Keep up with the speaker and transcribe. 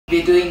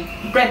We're doing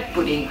bread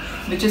pudding,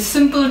 which is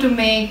simple to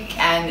make,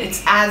 and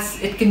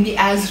it can be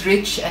as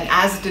rich and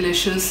as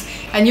delicious,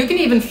 and you can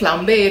even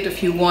flambe it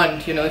if you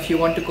want, if you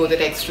want to go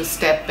that extra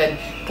step and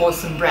pour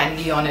some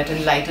brandy on it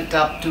and light it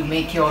up to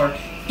make your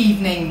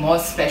evening more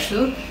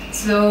special.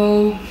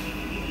 So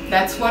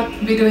that's what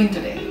we're doing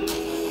today.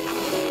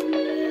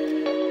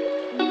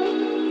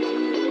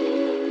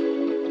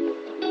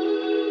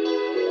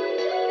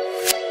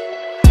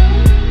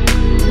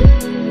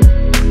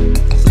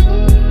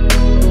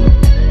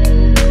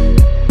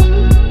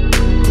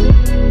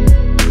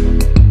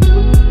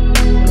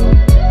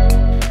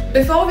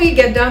 Before we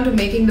get down to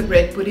making the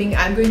bread pudding,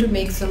 I'm going to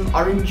make some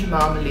orange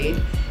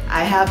marmalade.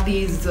 I have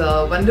these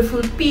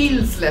wonderful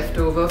peels left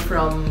over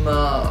from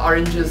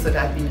oranges that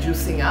I've been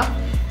juicing up.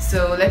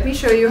 So let me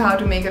show you how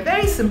to make a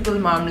very simple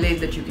marmalade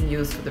that you can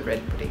use for the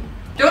bread pudding.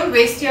 Don't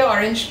waste your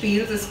orange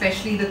peels,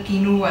 especially the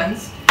quinoa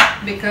ones,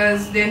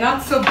 because they're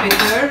not so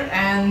bitter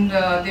and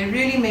they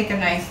really make a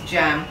nice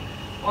jam.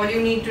 All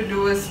you need to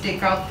do is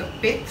take out the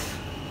pit,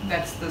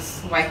 that's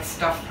this white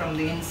stuff from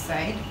the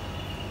inside,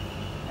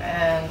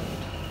 and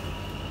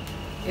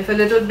if a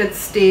little bit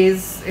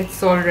stays,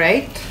 it's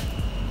alright,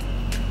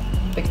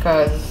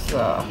 because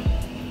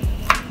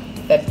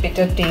that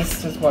bitter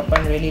taste is what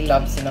one really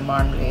loves in a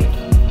marmalade.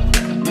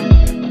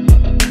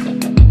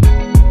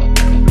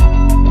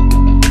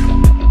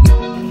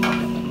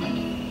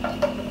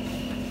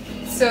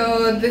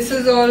 So this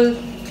is all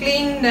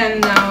cleaned, and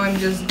now I'm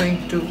just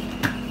going to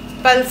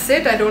pulse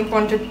it. I don't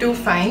want it too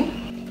fine.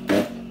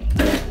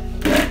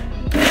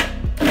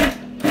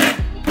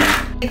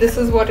 This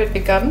is what it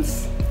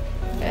becomes.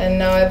 And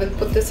now I will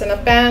put this in a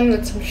pan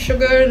with some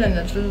sugar and a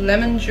little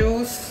lemon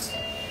juice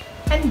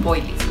and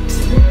boil it.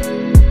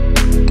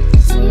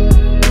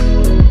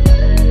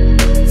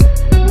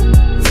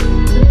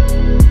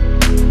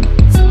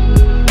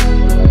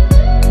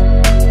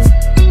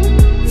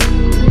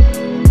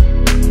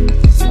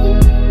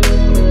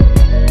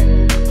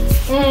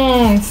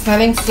 It's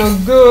smelling so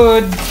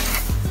good.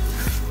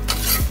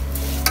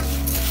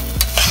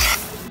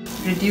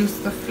 Reduce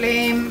the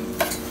flame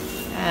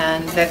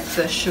and let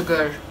the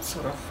sugar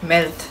sort of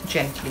melt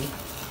gently.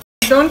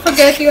 Don't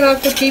forget, you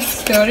have to keep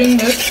stirring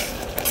this,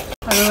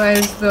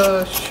 otherwise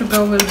the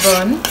sugar will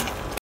burn.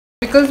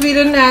 Because we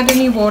didn't add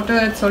any water,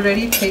 it's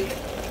already thick,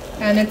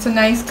 and it's a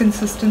nice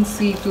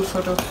consistency to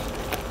sort of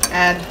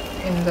add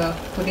in the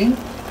pudding.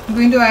 I'm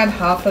going to add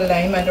half a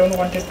lime. I don't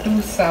want it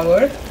too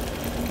sour.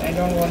 I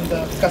don't want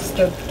the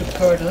custard to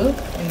curdle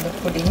in the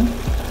pudding.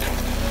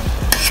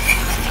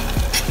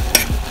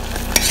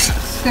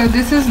 So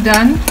this is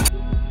done.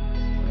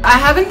 I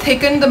haven't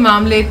thickened the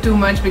marmalade too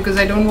much because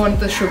I don't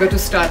want the sugar to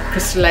start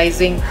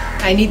crystallizing.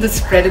 I need the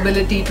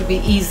spreadability to be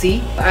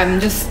easy. I'm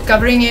just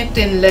covering it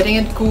and letting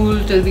it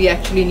cool till we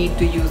actually need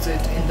to use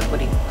it in the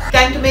pudding.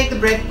 Time to make the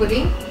bread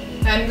pudding.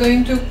 I'm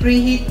going to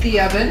preheat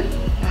the oven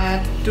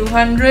at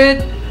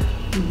 200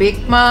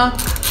 bake mark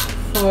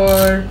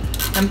for,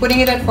 I'm putting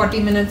it at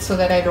 40 minutes so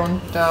that I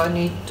don't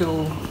need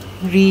to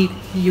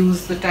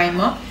reuse the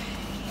timer.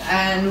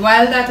 And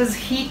while that is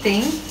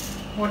heating,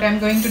 what I'm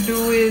going to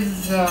do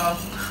is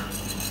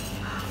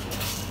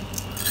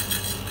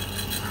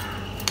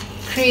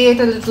create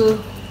a little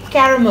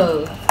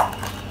caramel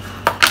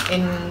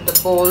in the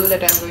bowl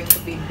that I'm going to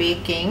be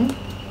baking.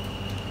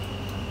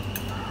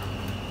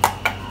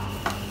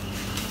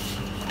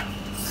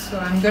 So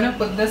I'm going to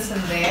put this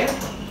in there.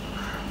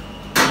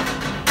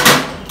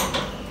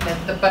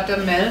 Let the butter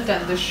melt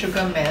and the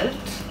sugar melt.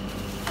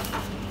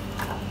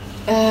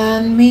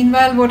 And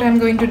meanwhile, what I'm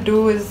going to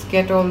do is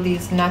get all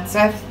these nuts.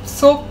 I've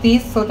soaked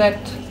these so that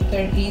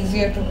they're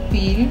easier to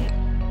peel.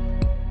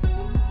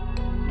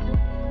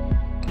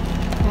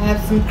 I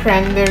have some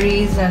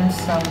cranberries and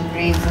some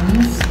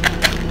raisins,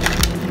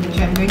 which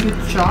I'm going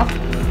to chop.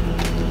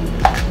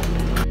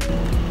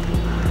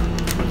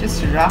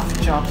 Just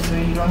rough chop so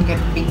you don't get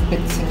big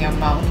bits in your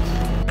mouth.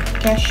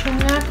 Cashew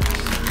nuts.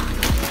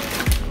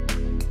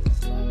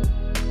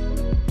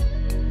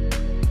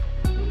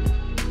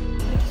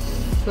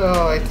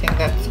 So I think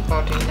that's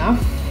about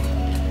enough.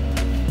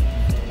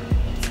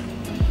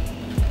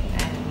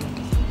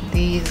 And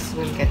these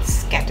will get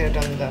scattered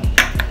on the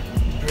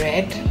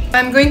bread.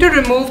 I'm going to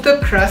remove the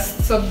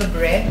crusts of the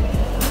bread.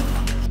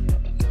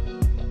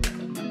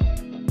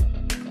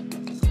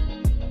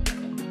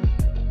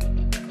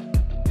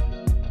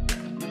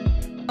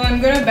 I'm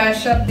going to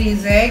bash up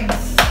these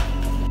eggs.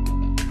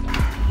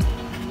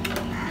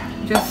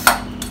 Just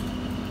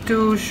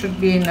 2 should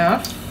be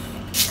enough.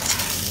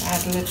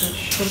 Add a little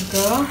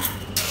sugar.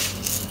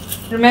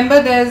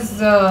 Remember, there's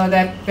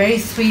that very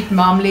sweet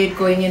marmalade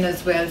going in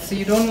as well, so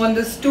you don't want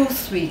this too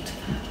sweet,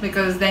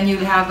 because then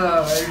you'll have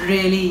a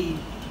really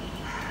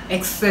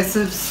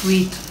excessive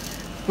sweet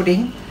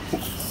pudding.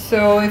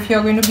 So if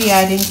you're going to be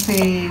adding,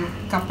 say,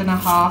 1.5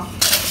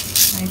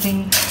 cups, I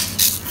think.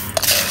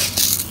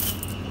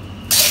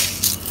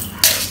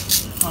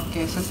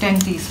 Okay, so 10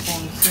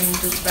 teaspoons. So you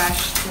just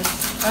bash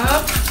this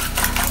up.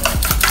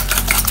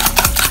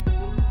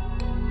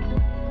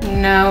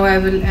 Now I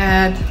will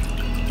add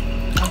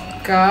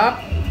 1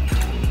 cup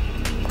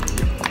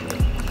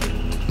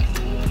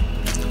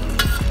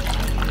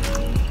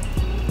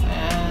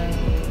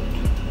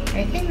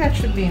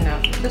be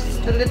enough.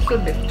 Just a little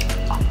bit.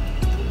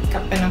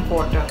 Cup and a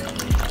quarter.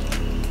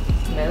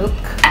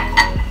 Milk.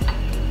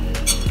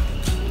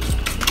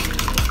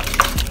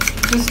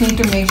 Just need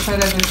to make sure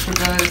that the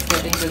sugar is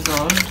getting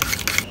dissolved.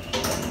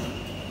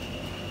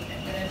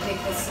 I'm going to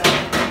take this out.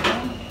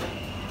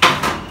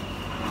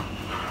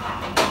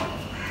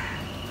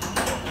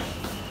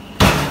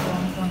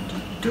 Don't want to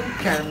do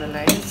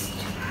caramelized.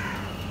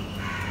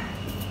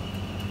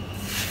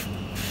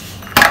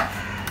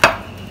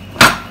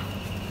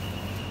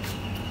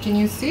 Can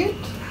you see it?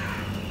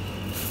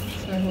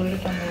 Should I hold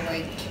it on the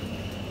white?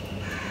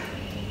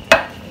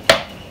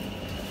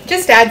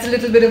 Just adds a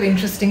little bit of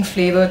interesting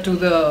flavor to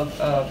the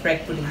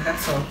bread pudding,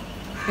 that's all.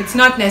 It's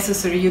not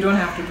necessary, you don't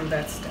have to do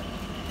that step.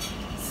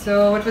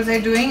 So what was I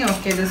doing?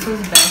 Okay, this was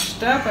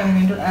bashed up. I'm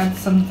going to add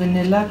some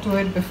vanilla to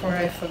it before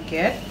I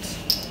forget.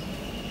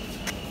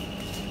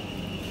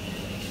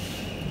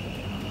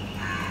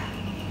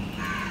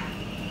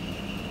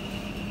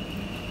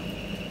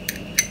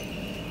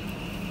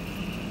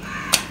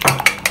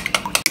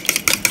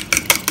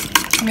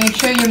 Make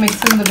sure you mix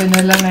in the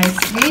vanilla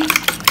nicely.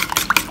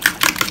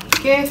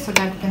 Okay, so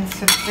that can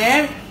sit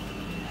there.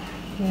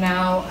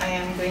 Now I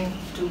am going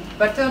to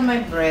butter my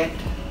bread.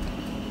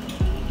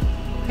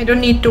 I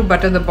don't need to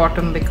butter the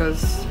bottom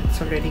because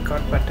it's already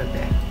got butter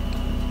there.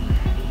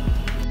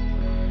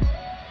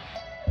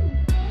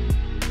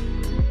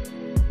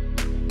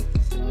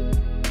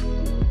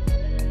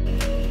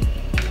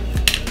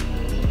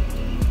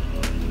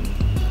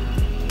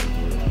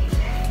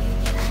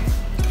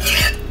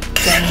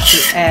 Then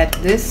to add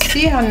this,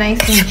 see how nice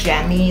and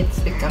jammy it's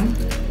become.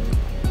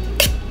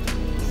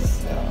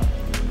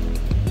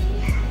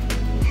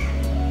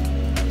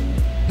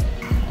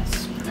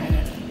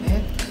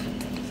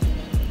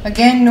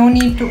 Again, no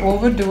need to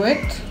overdo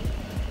it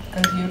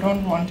because you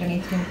don't want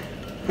anything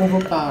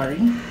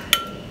overpowering.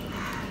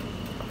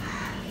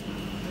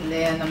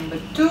 Layer number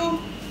 2.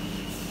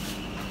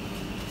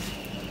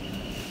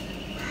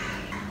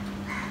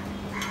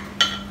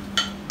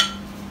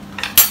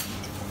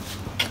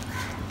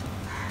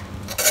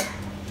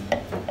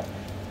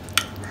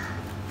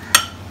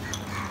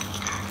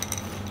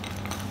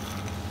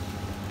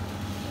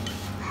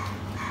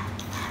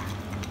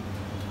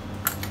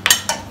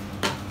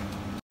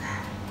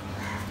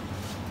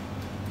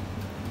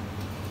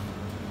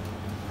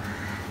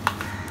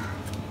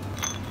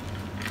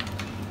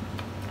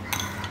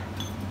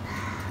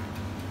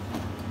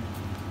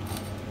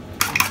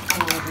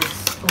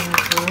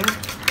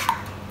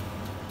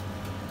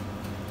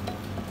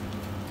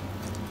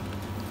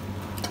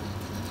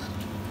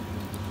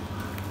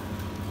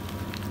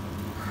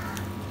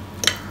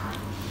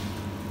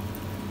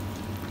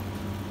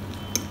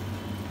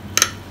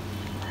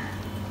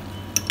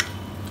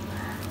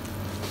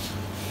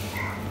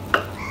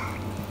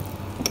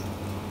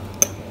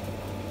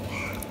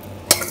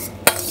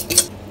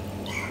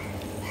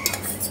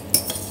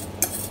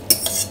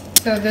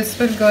 So this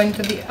will go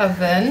into the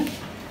oven.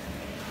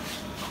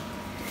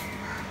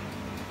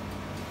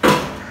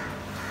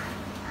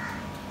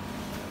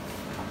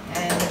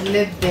 And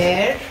lid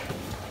there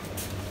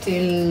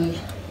till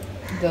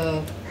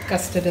the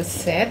custard is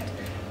set.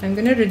 I'm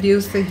going to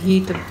reduce the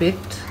heat a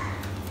bit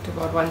to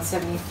about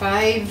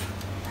 175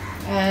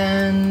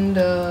 and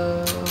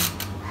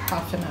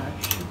half an hour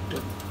should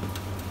do.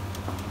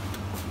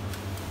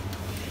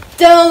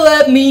 Don't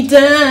let me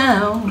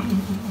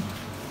down.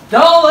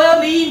 Don't let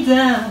me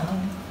down.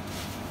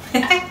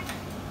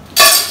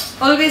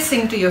 Always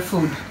sing to your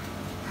food.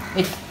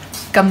 It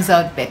comes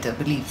out better,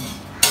 believe me.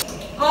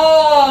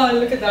 Oh,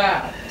 look at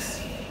that.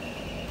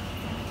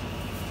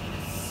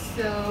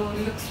 So,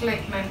 looks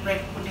like my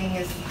bread pudding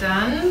is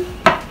done.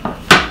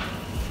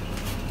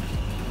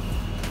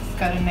 It's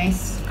got a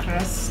nice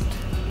crust.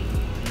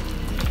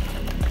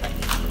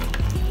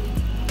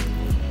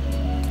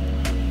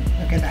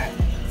 Look at that.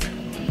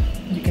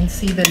 You can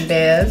see the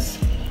layers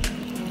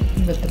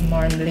with the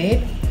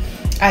marmalade.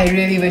 I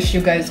really wish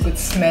you guys could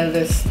smell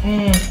this.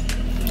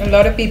 A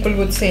lot of people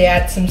would say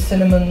add some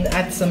cinnamon,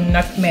 add some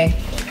nutmeg,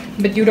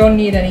 but you don't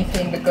need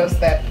anything because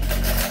that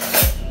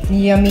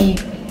yummy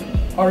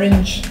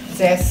orange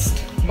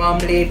zest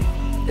marmalade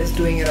is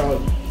doing it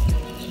all.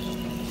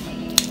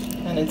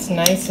 And it's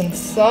nice and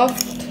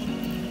soft,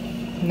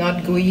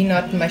 not gooey,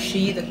 not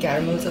mushy. The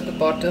caramels at the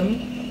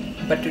bottom,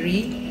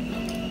 buttery.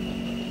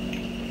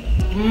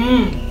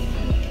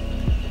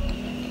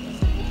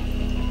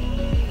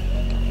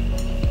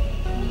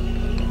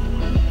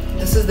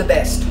 This is the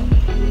best.